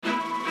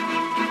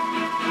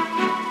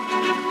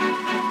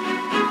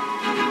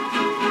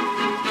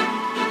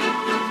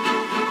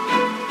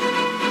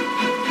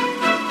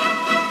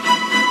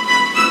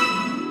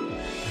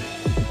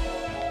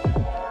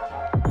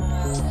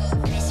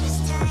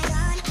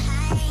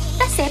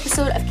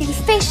episode of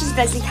Confessions of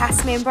a Disney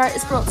cast member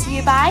is brought to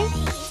you by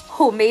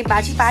Homemade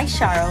Magic by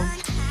Charlotte.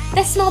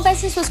 This small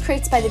business was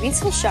created by the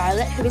beautiful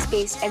Charlotte, who is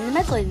based in the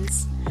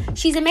Midlands.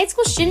 She's a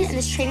medical student and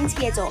is training to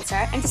be a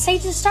doctor, and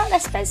decided to start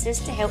this business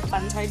to help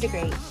fund her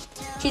degree.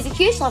 She has a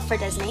huge love for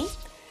Disney.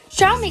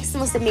 Charlotte makes the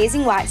most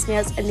amazing wax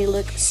melts and they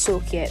look so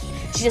cute.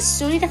 She does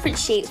so many different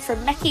shapes,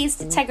 from Mickeys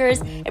to Tiggers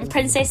and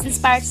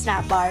princess-inspired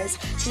snap bars.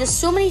 She does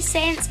so many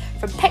scents,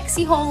 from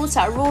Pixie Hollow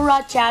to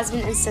Aurora,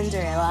 Jasmine and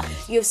Cinderella.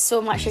 You have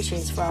so much to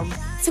choose from.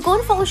 So go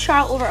and follow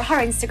Charlotte over at her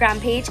Instagram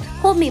page,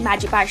 Homemade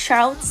Magic by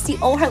Charlotte, to see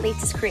all her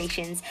latest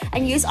creations.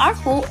 And use our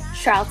quote,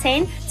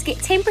 Charlotte10, to get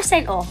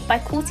 10% off by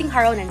quoting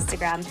her on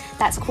Instagram.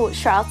 That's quote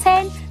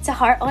Charlotte10 to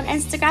her on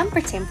Instagram for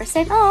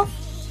 10% off.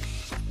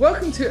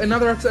 Welcome to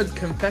another episode of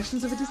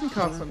Confessions of a Disney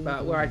Cast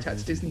Member, where I chat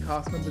to Disney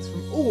cast members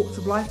from all walks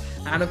of life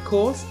and, of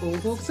course, all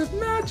walks of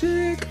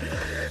magic.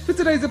 For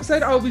today's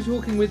episode, I'll be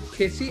talking with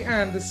Kitty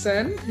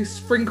Anderson, who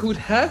sprinkled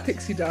her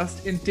pixie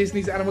dust in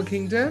Disney's Animal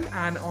Kingdom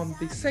and on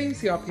the same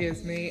CRP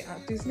as me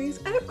at Disney's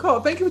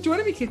Epcot. Thank you for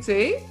joining me,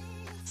 Kitty.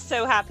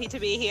 So happy to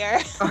be here.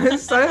 I'm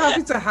so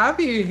happy to have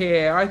you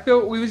here. I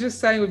thought we were just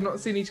saying we've not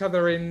seen each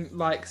other in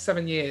like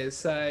 7 years,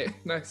 so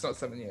no, it's not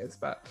 7 years,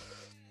 but...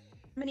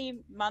 How many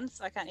months?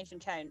 I can't even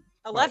count.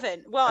 11.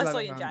 Right. Well, 11 I saw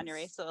you in months.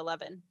 January, so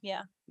 11.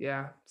 Yeah.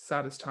 Yeah,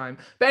 saddest time.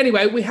 But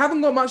anyway, we haven't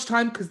got much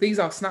time because these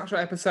are snapshot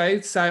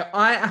episodes, so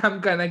I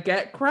am going to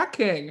get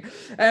cracking.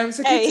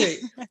 So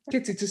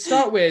Kitty, to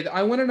start with,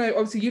 I want to know,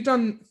 obviously you've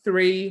done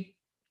 3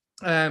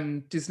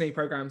 Disney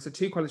programs, so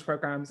 2 college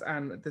programs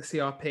and the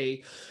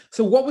CRP.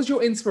 So what was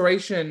your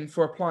inspiration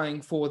for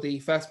applying for the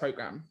first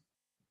program?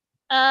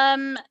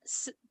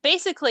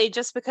 Basically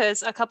just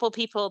because a couple of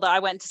people that I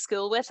went to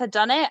school with had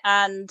done it,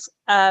 and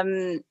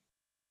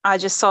I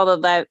just saw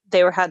that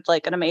they had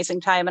like an amazing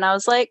time, and I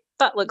was like,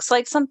 that looks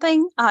like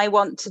something I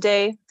want to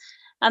do.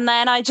 And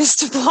then I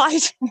just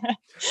applied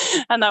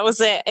and that was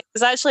it. It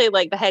was actually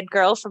like the head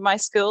girl from my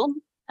school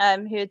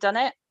who had done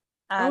it,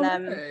 and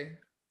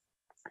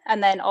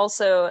and then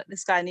also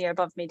this guy in the year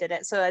above me did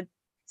it. So I'd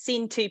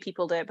seen 2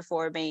 people do it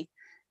before me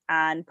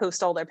and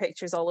post all their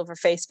pictures all over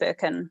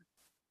Facebook, and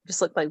just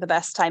looked like the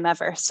best time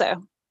ever.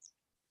 So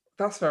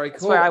that's very cool.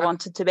 That's where I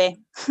wanted to be.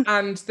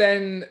 And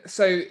then,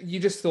 so you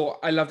just thought,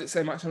 I loved it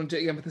so much, I want to do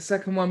it again with the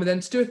second one. But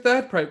then to do a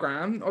third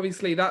program,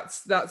 obviously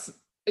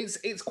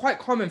it's quite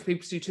common for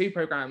people to do 2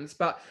 programs.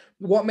 But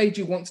what made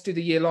you want to do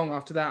the year long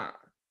after that?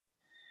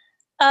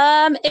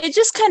 It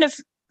just kind of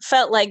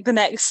felt like the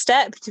next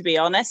step, to be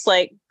honest.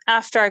 Like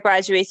after I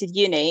graduated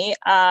uni,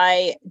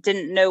 I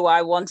didn't know what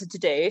I wanted to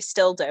do,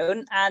 still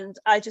don't. And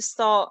I just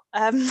thought,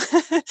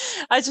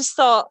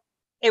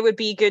 it would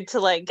be good to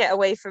like get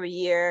away for a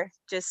year,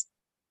 just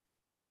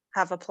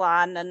have a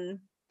plan and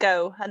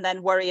go, and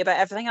then worry about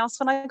everything else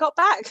when I got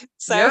back.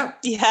 So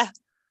yeah.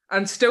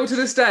 And still to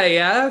this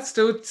day,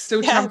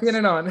 still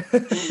championing on.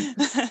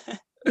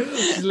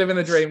 She's living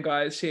the dream,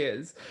 guys. She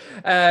is.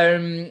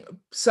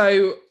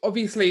 So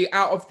obviously,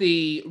 out of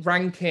the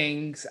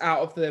rankings,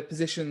 out of the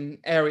position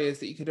areas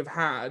that you could have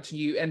had,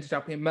 you ended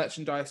up in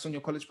merchandise on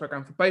your college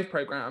program for both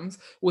programs.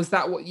 Was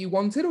that what you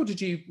wanted, or did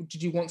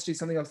you want to do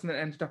something else and then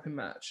ended up in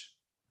merch?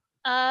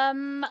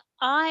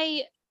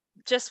 I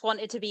just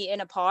wanted to be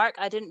in a park.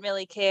 I didn't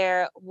really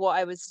care what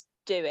I was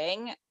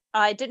doing.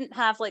 I didn't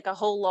have like a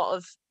whole lot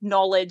of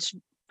knowledge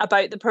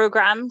about the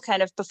program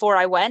kind of before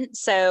I went.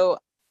 So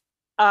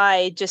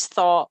I just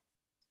thought,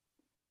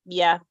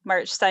 yeah,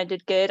 merch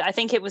sounded good. I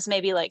think it was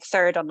maybe like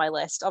 3rd on my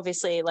list.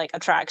 Obviously, like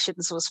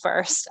attractions was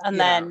first. And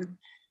then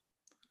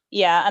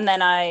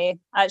I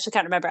actually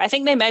can't remember. I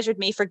think they measured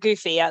me for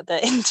Goofy at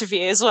the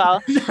interview as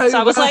well. No so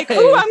I was way. like,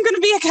 oh, I'm going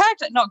to be a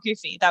character. Not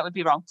Goofy. That would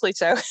be wrong.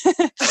 Pluto.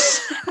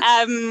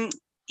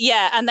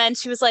 And then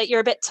she was like, you're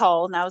a bit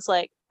tall. And I was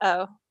like,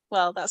 oh,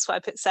 well, that's why I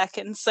put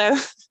 2nd. So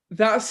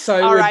that's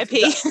so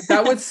R.I.P.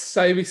 That would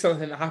so be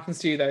something that happens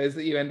to you, though, is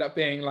that you end up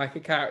being like a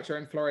character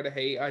in Florida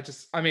Heat.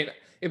 I mean,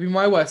 it'd be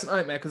my worst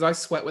nightmare because I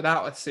sweat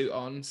without a suit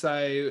on.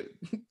 So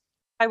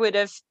I would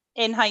have,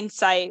 in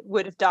hindsight,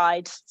 would have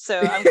died. So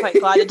I'm quite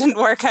glad it didn't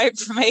work out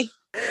for me.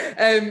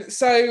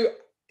 So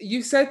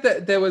you said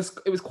that it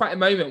was quite a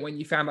moment when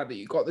you found out that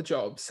you got the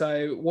job.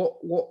 So what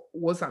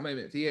was that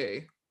moment for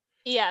you?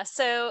 Yeah,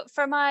 so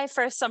for my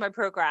first summer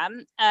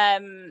program,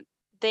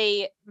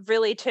 they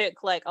really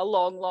took like a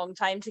long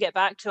time to get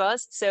back to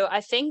us. So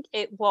I think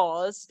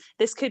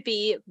this could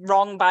be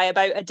wrong by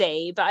about a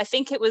day, but I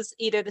think it was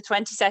either the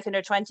 22nd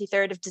or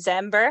 23rd of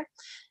December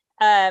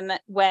and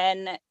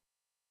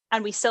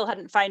we still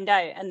hadn't found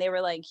out, and they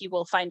were like, you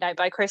will find out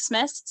by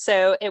Christmas.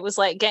 So it was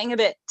like getting a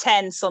bit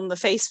tense on the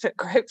Facebook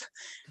group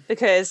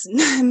because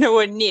no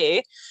one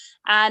knew.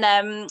 And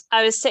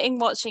I was sitting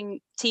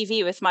watching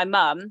TV with my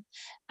mum,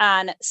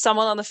 and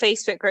someone on the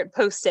Facebook group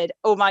posted,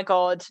 oh my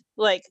God,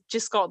 like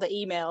just got the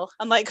email.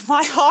 And like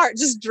my heart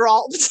just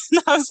dropped.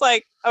 And I was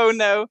like, oh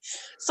no.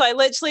 So I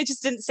literally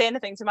just didn't say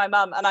anything to my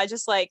mum, and I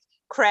just like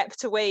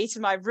crept away to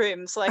my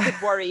room so I could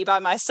worry by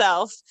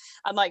myself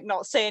and like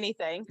not say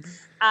anything.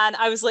 And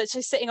I was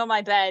literally sitting on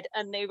my bed,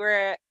 and they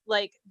were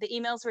like, the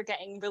emails were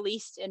getting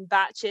released in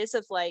batches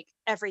of like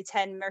every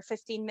 10 or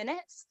 15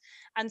 minutes.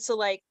 And so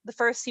like the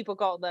first people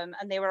got them,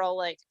 and they were all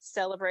like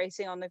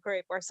celebrating on the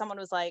group, or someone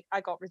was like,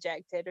 I got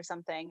rejected or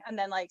something. And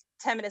then like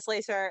 10 minutes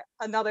later,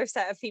 another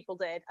set of people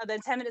did. And then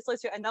 10 minutes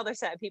later, another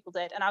set of people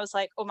did. And I was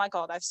like, oh my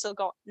God, I've still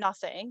got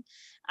nothing.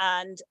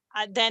 And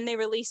then they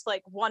released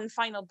like one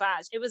final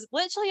batch. It was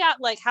literally at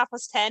like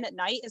 10:30 at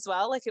night as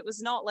well. Like it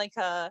was not like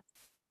a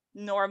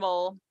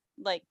normal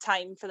like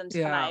time for them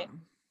to come out.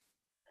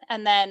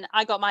 And then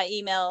I got my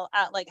email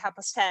at like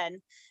 10:30,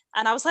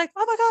 and I was like,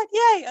 oh my God,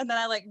 yay. And then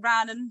I like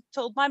ran and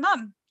told my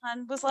mum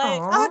and was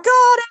like, I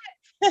got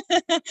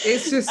it.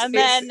 It's just, and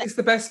then it's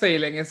the best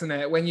feeling, isn't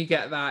it? When you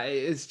get that,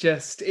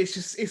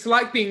 it's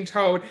like being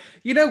told,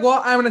 you know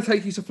what, I'm going to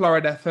take you to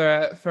Florida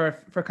for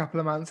a couple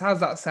of months. How's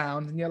that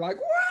sound? And you're like,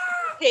 wow.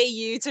 Pay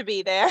you to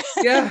be there.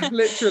 Yeah,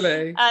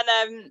 literally.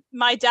 And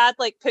my dad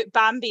like put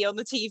Bambi on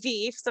the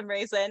TV for some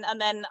reason,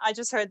 and then I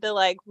just heard the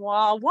like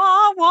wah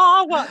wah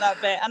wah wah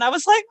that bit, and I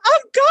was like,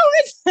 I'm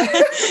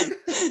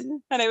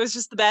going. And it was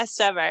just the best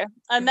ever.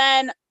 And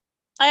then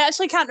I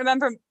actually can't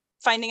remember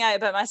finding out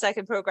about my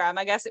second program.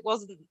 I guess it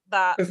wasn't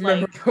that It's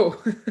like memorable.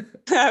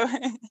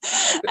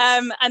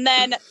 And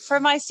then for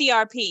my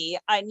CRP,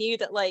 I knew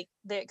that like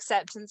the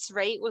acceptance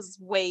rate was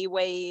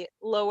way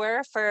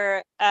lower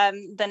for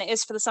than it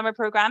is for the summer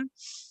program.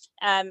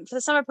 For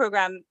the summer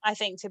program, I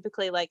think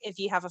typically like if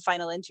you have a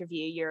final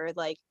interview, you're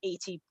like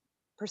 80%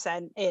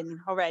 in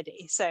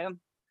already. So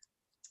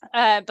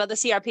but the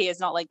CRP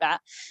is not like that.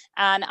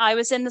 And I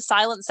was in the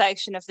silent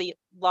section of the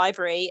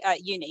library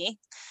at uni,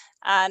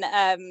 and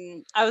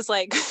I was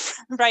like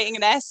writing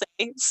an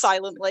essay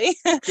silently.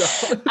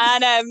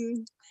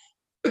 And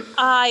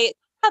I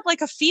had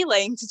like a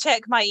feeling to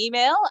check my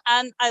email,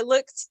 and I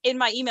looked in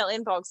my email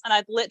inbox, and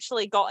I'd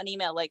literally got an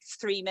email like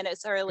 3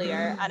 minutes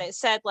earlier, and it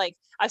said like,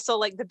 I saw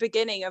like the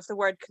beginning of the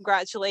word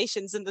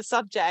congratulations in the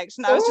subject,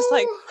 and I was just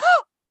like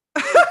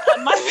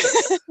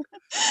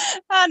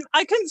and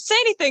I couldn't say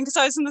anything because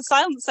I was in the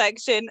silent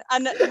section,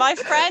 and my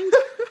friend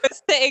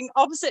was sitting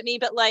opposite me,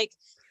 but like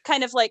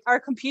kind of like our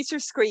computer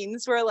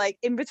screens were like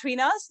in between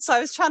us, so I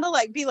was trying to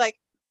like be like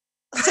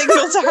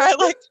signal to her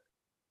like,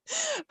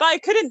 but I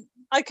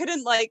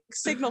couldn't like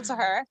signal to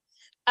her.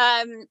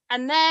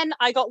 And then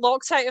I got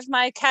locked out of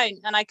my account,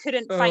 and I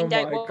couldn't find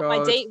out what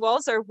my date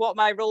was or what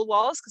my role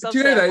was. Do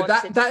you know though,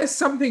 that is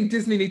something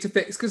Disney need to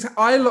fix, because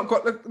I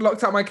got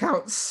locked out of my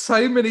account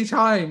so many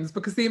times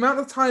because the amount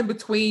of time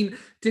between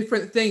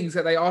different things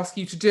that they ask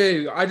you to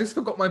do, I just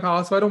forgot my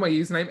password or my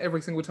username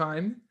every single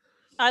time.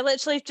 I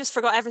literally just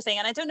forgot everything.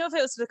 And I don't know if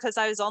it was because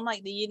I was on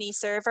like the uni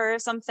server or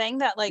something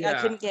that like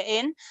I couldn't get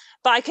in,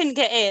 but I couldn't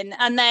get in.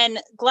 And then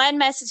Glenn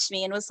messaged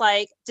me and was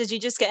like, did you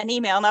just get an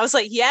email? And I was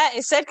like, yeah,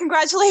 it said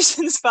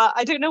congratulations, but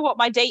I don't know what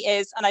my date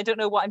is, and I don't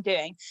know what I'm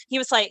doing. He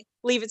was like,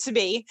 leave it to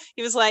me.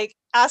 He was like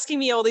asking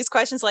me all these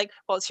questions like,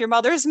 what's your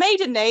mother's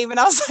maiden name? And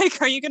I was like,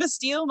 are you going to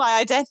steal my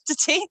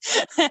identity?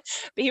 But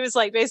he was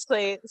like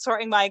basically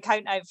sorting my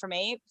account out for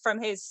me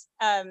from his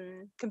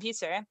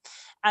computer.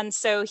 And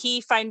so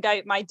he found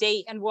out my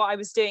date and what I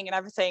was doing and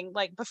everything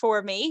like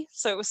before me.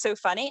 So it was so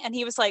funny. And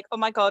he was like, oh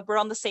my God, we're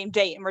on the same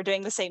date and we're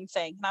doing the same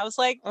thing. And I was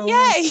like, oh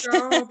yay. My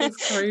God,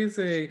 that's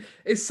crazy.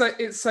 It's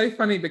so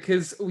funny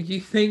because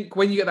you think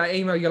when you get that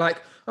email, you're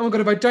like, oh my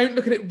God, if I don't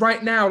look at it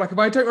right now, like if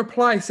I don't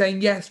reply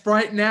saying yes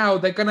right now,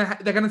 they're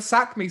gonna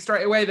sack me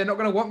straight away. They're not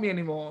gonna want me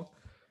anymore.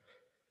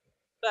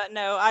 But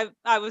no,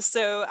 I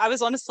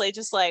was honestly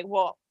just like,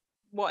 what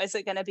is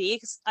it gonna be?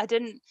 Because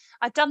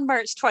I'd done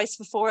merch twice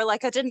before,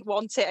 like I didn't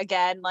want it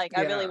again. Like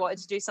I really wanted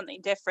to do something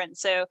different.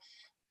 So,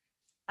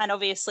 and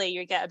obviously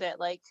you get a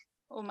bit like,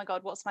 oh my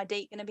God, what's my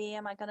date gonna be?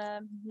 Am I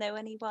gonna know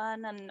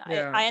anyone? And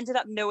I ended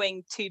up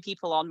knowing 2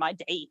 people on my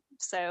date.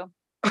 So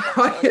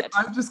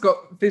I've just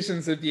got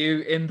visions of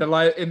you in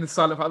the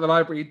silent part of the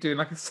library doing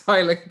like a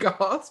silent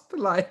gasp,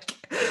 like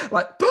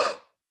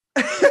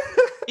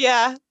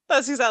yeah,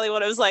 that's exactly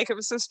what it was like. It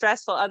was so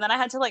stressful. And then I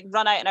had to like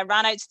run out, and I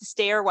ran out to the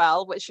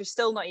stairwell, which you're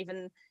still not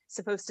even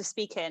supposed to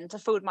speak in, to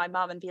phone my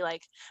mum and be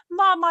like,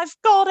 Mum, I've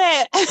got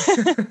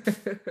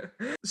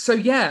it. So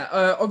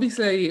yeah,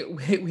 obviously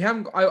we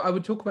haven't, I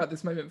would talk about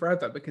this moment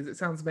forever because it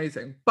sounds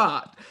amazing,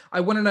 but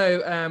I want to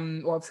know,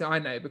 well, obviously I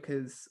know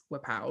because we're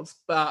pals,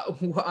 but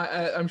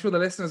I'm sure the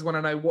listeners want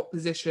to know what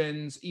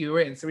positions you were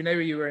in. So we know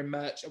you were in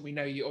merch, and we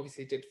know you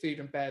obviously did food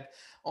and bev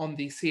on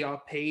the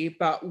CRP,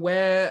 but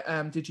where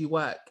did you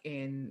work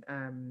in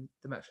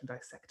the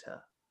merchandise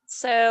sector?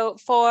 So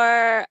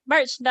for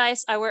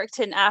merchandise, I worked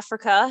in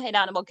Africa in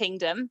Animal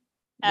Kingdom,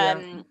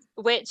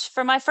 which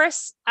for my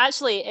first,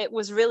 actually, it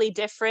was really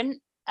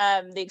different.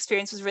 The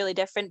experience was really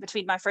different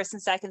between my first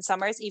and second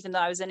summers, even though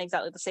I was in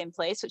exactly the same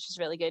place, which was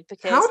really good.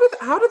 Because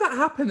how did that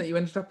happen that you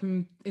ended up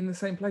in the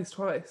same place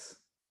twice?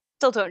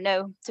 Still don't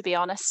know, to be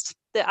honest.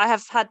 I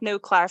have had no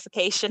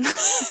clarification.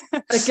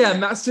 Again,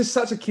 that's just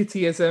such a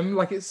kittyism.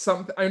 Like it's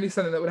only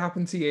something that would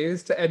happen to you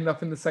is to end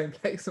up in the same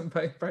place on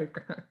both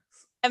programs.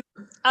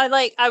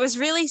 I was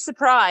really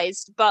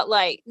surprised, but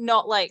like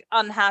not like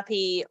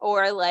unhappy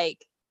or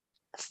like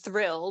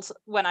thrilled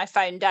when I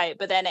found out,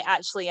 but then it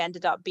actually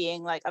ended up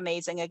being like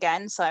amazing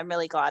again. So I'm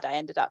really glad I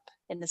ended up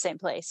in the same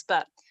place.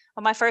 But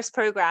on my first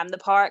program, the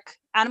park,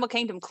 Animal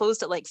Kingdom,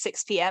 closed at like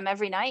 6 p.m.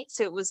 every night.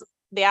 So it was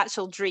the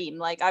actual dream.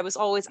 Like I was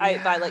always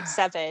out by like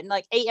 7,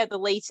 like 8 at the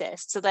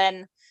latest. So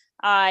then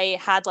I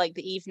had like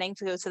the evening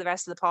to go to the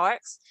rest of the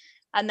parks.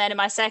 And then in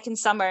my second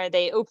summer,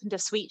 they opened a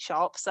sweet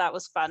shop. So that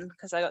was fun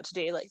because I got to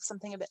do like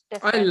something a bit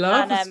different. I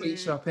love a sweet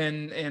shop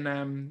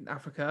in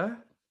Africa.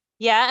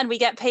 Yeah, and we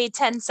get paid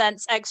 10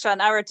 cents extra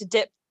an hour to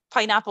dip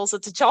pineapples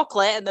into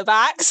chocolate in the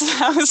back. So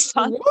that was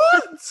fun.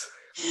 What?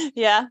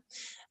 Yeah.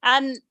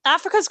 And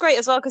Africa's great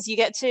as well because you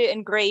get to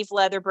engrave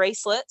leather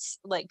bracelets,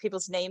 like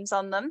people's names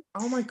on them.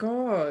 Oh my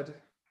God.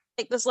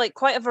 Like there's like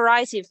quite a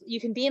variety of, you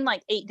can be in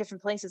like 8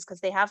 different places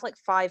because they have like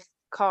 5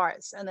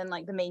 cars and then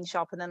like the main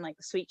shop and then like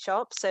the sweet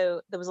shop.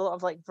 So there was a lot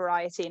of like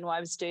variety in what I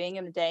was doing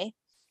in the day.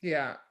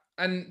 Yeah.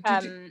 And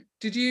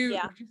did you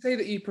say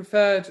that you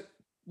preferred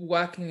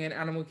working in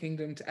Animal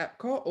Kingdom to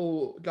Epcot,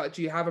 or like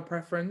do you have a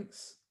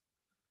preference?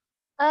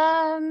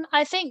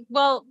 I think,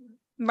 well,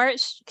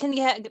 merch can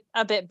get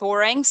a bit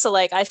boring, so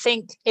like I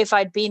think if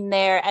I'd been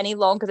there any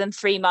longer than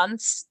 3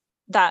 months,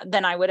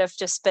 then I would have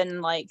just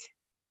been like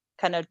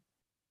kind of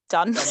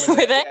done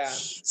with it. Yeah.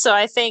 So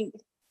I think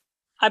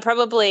I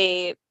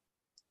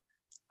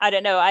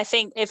don't know, I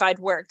think if I'd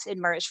worked in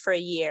merch for a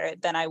year,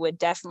 then I would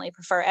definitely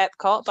prefer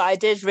Epcot, but I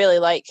did really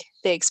like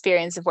the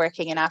experience of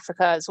working in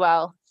Africa as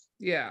well.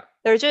 Yeah,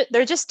 they're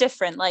just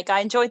different. Like I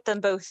enjoyed them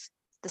both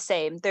the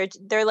same.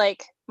 They're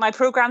like, my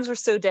programs were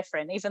so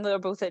different, even though they're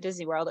both at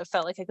Disney World. It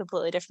felt like a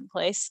completely different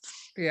place.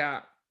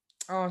 Yeah.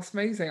 Oh, it's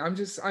amazing.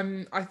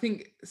 I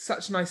think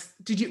such nice.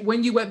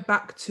 When you went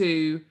back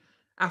to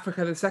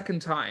Africa the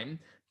second time,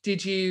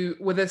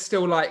 were there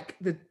still like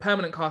the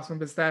permanent cast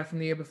members there from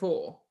the year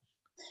before?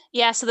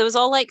 Yeah, so there was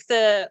all like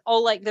the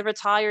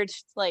retired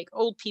like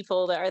old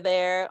people that are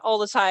there all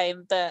the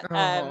time that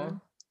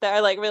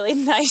are like really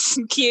nice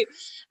and cute.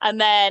 And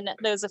then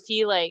there was a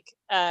few like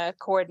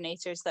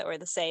coordinators that were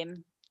the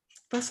same.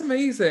 That's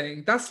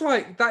amazing.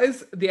 That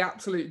is the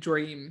absolute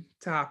dream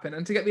to happen,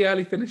 and to get the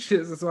early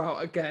finishes as well.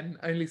 Again,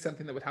 only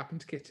something that would happen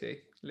to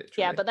Kitty, literally.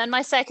 Yeah, but then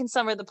my second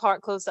summer the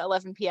park closed at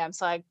 11 p.m,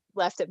 so I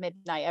left at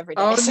midnight every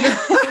day.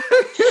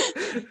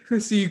 Oh, no.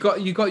 So you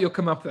got your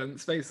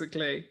comeuppance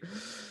basically.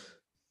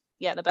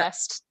 Yeah, the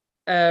best.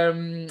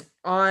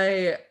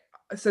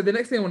 So the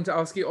next thing I wanted to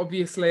ask you,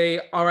 obviously,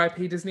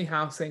 RIP Disney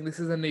housing. This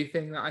is a new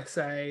thing that I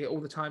say all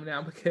the time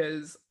now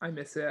because I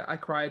miss it. I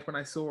cried when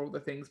I saw all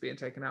the things being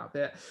taken out of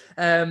it.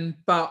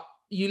 But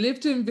you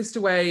lived in Vista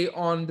Way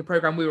on the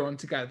program we were on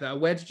together.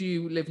 Where did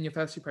you live in your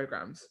first 2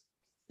 programs?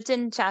 Lived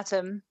in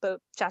Chatham,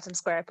 Chatham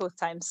Square both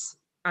times.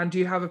 And do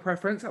you have a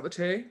preference out the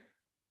 2?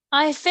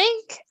 I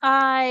think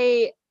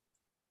I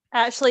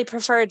actually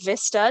preferred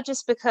Vista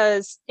just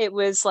because it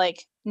was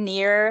like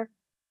near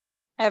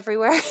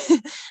everywhere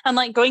and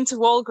like going to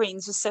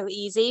Walgreens was so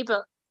easy,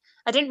 but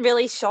I didn't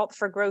really shop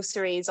for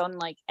groceries on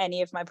like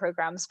any of my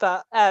programs.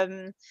 But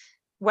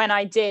when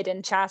I did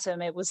in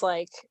Chatham, it was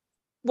like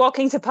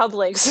walking to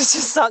Publix was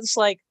just such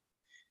like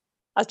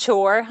a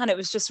chore, and it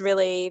was just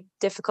really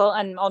difficult.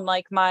 And on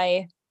like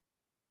my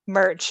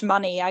merch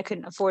money, I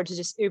couldn't afford to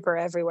just Uber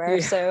everywhere.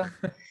 Yeah. So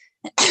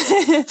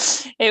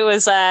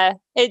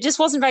it just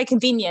wasn't very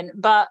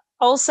convenient. But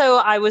also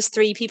I was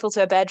 3 people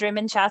to a bedroom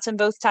in Chatham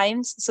both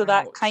times, so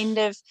that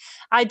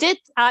I did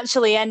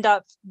actually end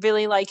up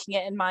really liking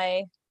it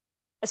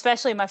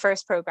especially in my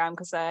first program,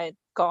 because I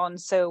got on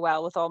so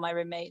well with all my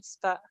roommates.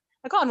 But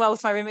I got on well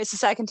with my roommates the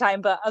second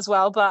time but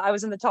I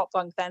was in the top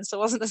bunk then, so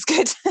it wasn't as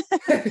good.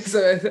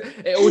 So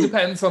it all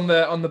depends on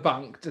the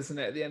bunk, doesn't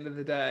it, at the end of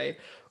the day?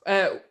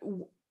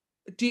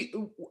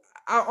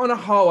 On a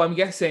whole, I'm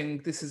guessing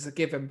this is a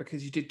given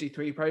because you did do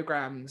 3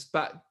 programs,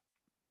 but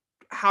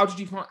how did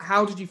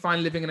you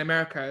find living in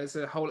America as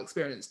a whole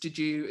experience? Did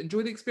you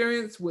enjoy the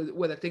experience?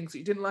 Were there things that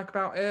you didn't like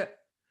about it?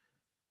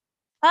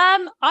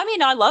 I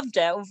mean, I loved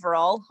it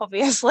overall,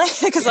 obviously,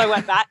 because I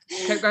went back.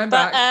 Kept going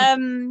back.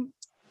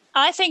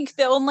 I think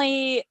there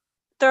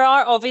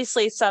are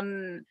obviously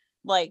some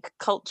like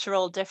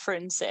cultural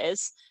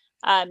differences.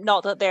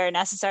 Not that they're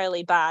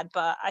necessarily bad,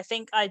 but I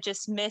think I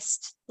just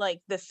missed like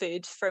the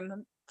food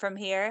from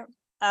here,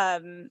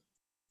 and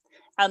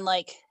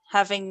like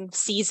having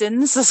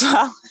seasons as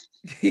well.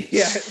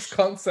 Yeah, it's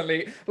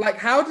constantly like,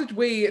 how did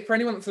we, for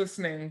anyone that's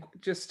listening,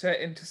 just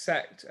to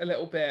intersect a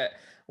little bit,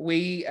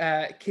 we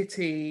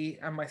Kitty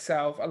and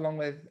myself, along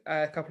with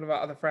a couple of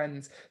our other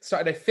friends,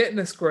 started a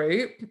fitness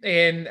group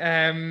in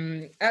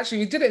actually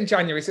we did it in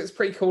January, so it's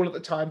pretty cool at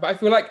the time, but I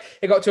feel like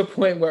it got to a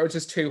point where it was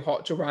just too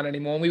hot to run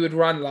anymore, and we'd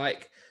run a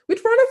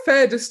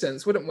fair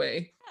distance, wouldn't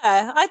we?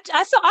 Yeah, I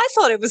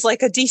thought it was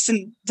like a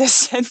decent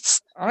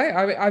distance.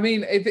 I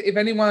mean, if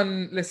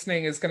anyone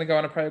listening is going to go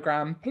on a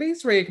program,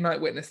 please reignite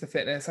Witness the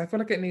Fitness. I feel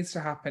like it needs to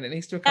happen. It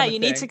needs to become a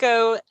thing. Need to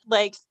go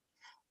like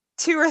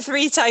 2 or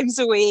 3 times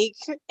a week,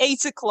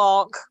 8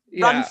 o'clock.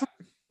 Yeah.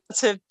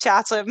 to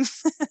Chatham.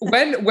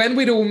 when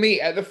we'd all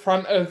meet at the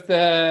front of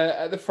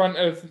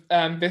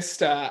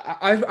Vista,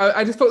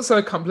 I just felt so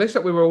accomplished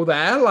that we were all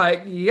there.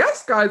 Like,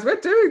 yes, guys, we're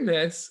doing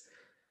this.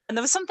 And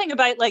there was something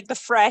about like the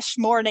fresh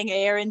morning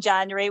air in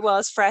January. Well,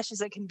 as fresh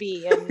as it can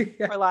be in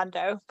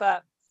Orlando,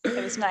 but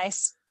it was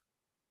nice.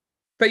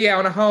 But yeah,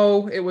 on a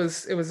whole, it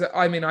was.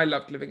 I mean, I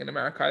loved living in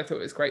America. I thought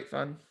it was great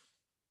fun.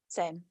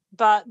 Same.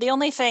 But the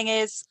only thing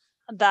is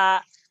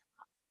that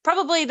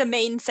probably the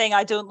main thing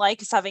I don't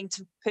like is having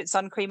to put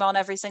sun cream on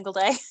every single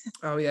day.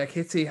 Oh yeah,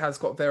 Kitty has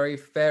got very,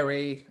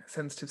 very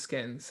sensitive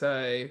skin.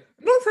 So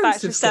not sensitive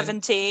Back to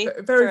skin. 70.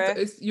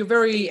 You're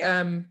very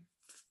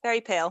very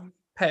pale.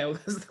 Pale,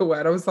 that's the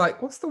word. I was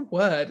like, what's the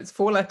word? It's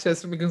 4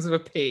 letters and begins with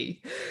a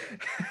P.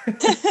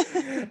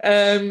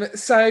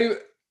 So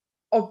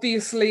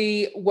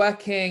obviously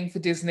working for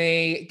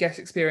Disney, guest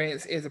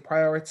experience is a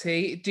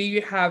priority. Do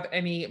you have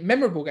any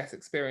memorable guest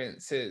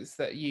experiences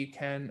that you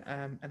can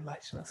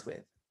enlighten us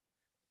with?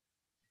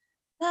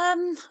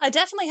 I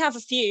definitely have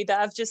a few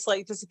that have just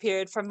like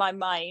disappeared from my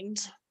mind.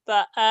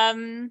 But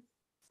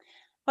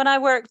when I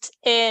worked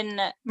in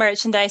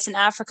merchandise in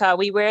Africa,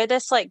 we wear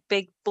this like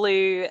big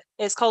blue,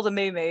 it's called a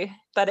muumuu,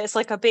 but it's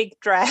like a big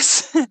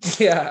dress.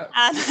 Yeah.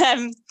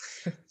 And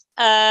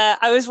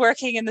I was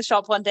working in the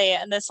shop one day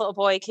and this little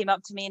boy came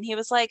up to me and he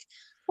was like,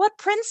 "What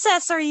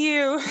princess are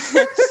you?"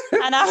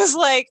 And I was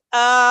like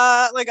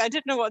I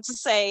didn't know what to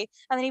say.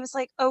 And then he was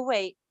like, "Oh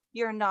wait,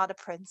 you're not a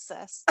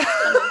princess." And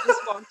I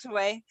just walked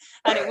away.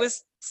 And it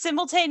was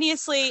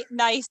simultaneously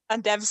nice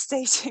and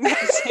devastating at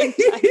the same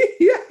time.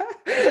 Yeah.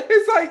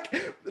 It's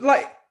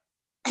like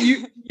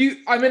you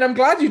I mean, I'm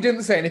glad you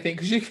didn't say anything,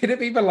 because you could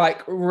have either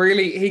like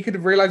really, he could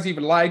have realized you've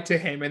lied to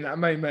him in that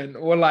moment,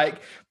 or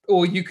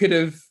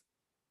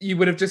you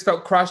would have just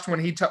felt crushed when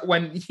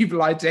when you've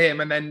lied to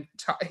him and then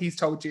he's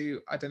told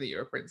you, "I don't think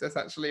you're a princess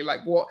actually."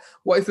 Like what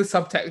is the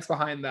subtext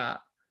behind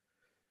that?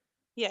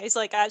 Yeah, he's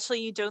like,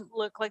 "Actually, you don't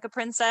look like a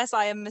princess.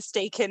 I am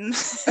mistaken."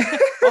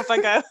 Off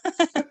I go.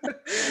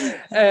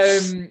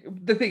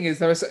 The thing is,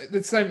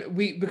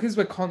 because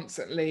we're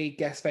constantly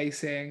guest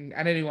facing,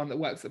 and anyone that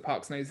works at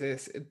parks knows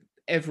this,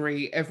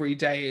 every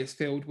day is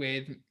filled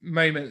with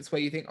moments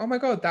where you think, "Oh my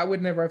god, that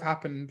would never have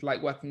happened,"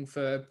 like working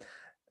for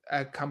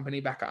a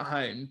company back at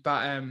home.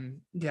 But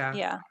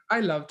yeah.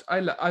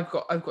 I've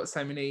got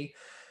so many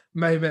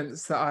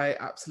moments that I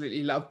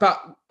absolutely love.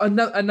 But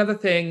another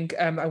thing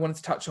I wanted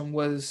to touch on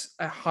was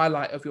a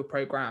highlight of your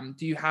program.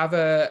 Do you have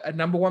a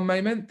number one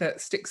moment that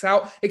sticks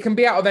out? It can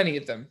be out of any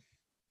of them.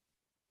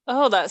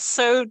 Oh, that's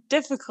so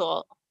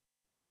difficult.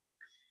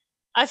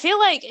 I feel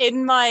like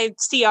in my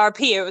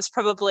CRP it was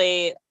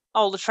probably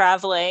all the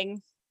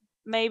traveling,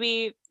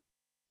 maybe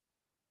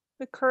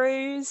the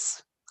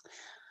cruise.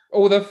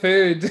 Or the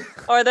food.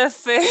 Or the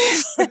food.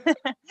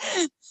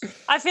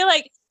 I feel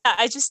like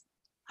I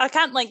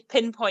can't like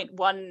pinpoint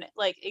one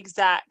like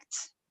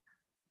exact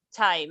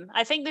time.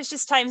 I think there's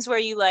just times where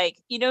you like,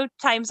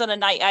 times on a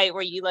night out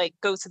where you like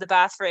go to the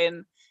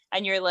bathroom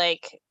and you're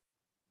like,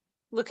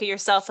 look at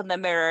yourself in the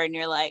mirror and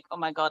you're like, "Oh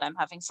my god, I'm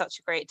having such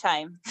a great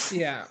time."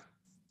 Yeah.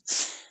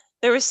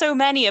 There were so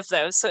many of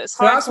those, so it's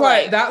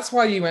hard. That's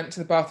why you went to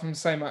the bathroom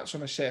so much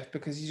on a shift,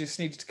 because you just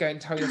needed to go and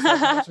tell yourself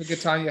how much of a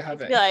good time you're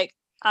having. Like,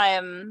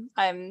 I'm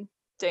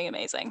doing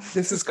amazing.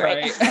 This is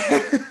great.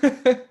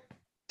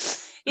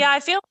 Yeah, I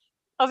feel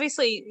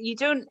obviously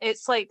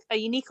it's like a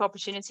unique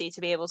opportunity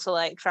to be able to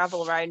like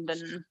travel around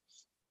and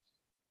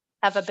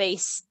have a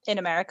base in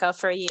America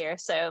for a year.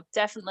 So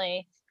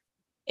definitely,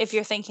 if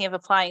you're thinking of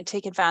applying,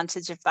 take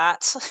advantage of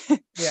that.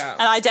 Yeah.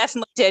 And I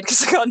definitely did,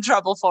 because I got in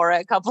trouble for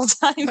it a couple of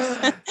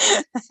times.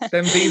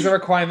 Then visa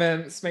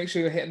requirements, make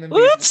sure you're hitting them.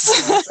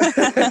 Oops.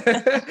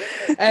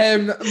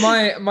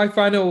 My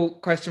final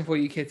question for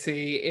you,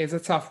 Kitty, is a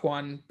tough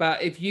one.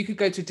 But if you could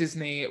go to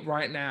Disney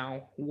right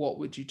now, what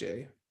would you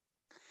do?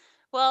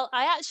 Well,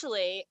 I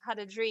actually had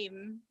a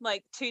dream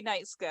like 2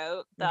 nights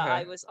ago that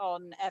I was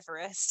on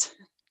Everest.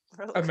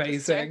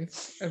 Amazing.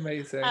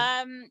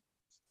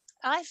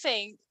 I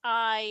think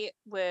I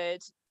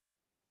would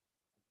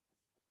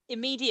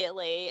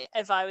immediately,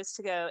 if I was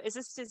to go, is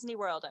this Disney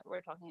World that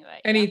we're talking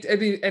about? Any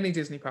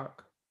Disney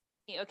park.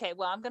 Okay,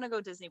 well, I'm gonna go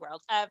Disney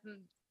World.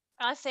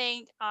 I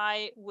think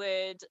I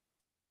would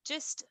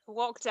just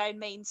walk down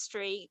Main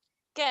Street,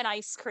 get an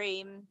ice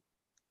cream,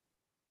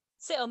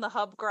 sit on the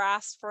hub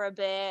grass for a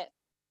bit.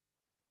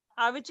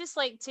 I would just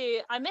like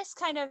to, I miss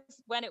kind of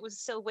when it was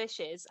still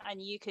Wishes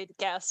and you could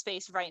get a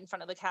space right in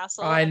front of the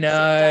castle. I know.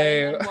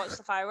 Sit down and watch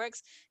the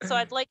fireworks. So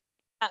I'd like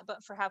that,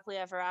 but for Happily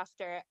Ever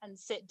After, and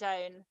sit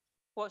down,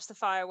 watch the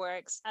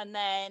fireworks, and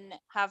then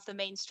have the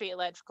Main Street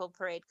Electrical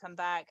Parade come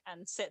back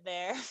and sit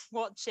there,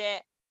 watch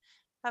it,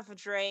 have a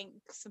drink,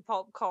 some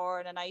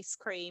popcorn and ice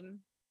cream,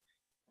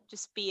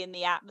 just be in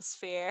the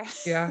atmosphere.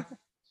 Yeah.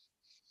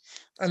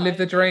 And live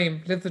the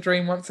dream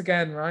once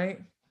again,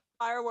 right?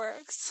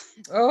 Fireworks.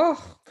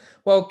 Oh,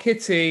 well,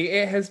 Kitty,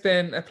 it has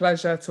been a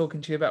pleasure talking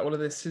to you about all of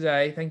this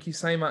today. Thank you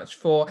so much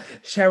for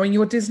sharing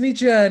your Disney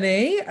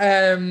journey,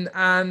 and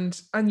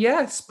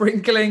yeah,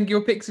 sprinkling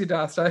your pixie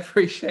dust. I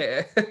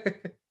appreciate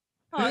it.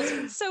 Oh, it's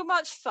been so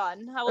much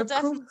fun. I will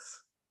definitely.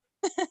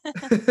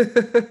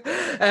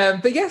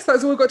 But yes,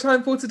 that's all we've got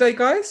time for today,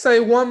 guys.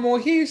 So one more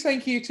huge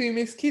thank you to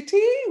Miss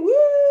Kitty.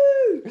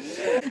 Woo!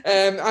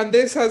 And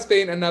this has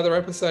been another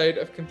episode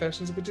of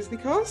Confessions of a Disney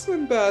Cast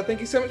Member. Thank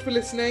you so much for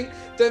listening.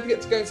 Don't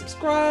forget to go and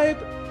subscribe,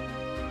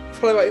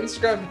 follow our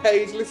Instagram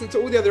page, listen to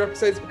all the other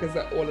episodes because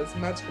they're all as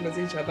magical as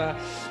each other.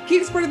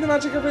 Keep spreading the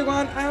magic,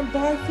 everyone, and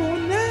bye for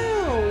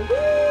now.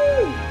 Woo!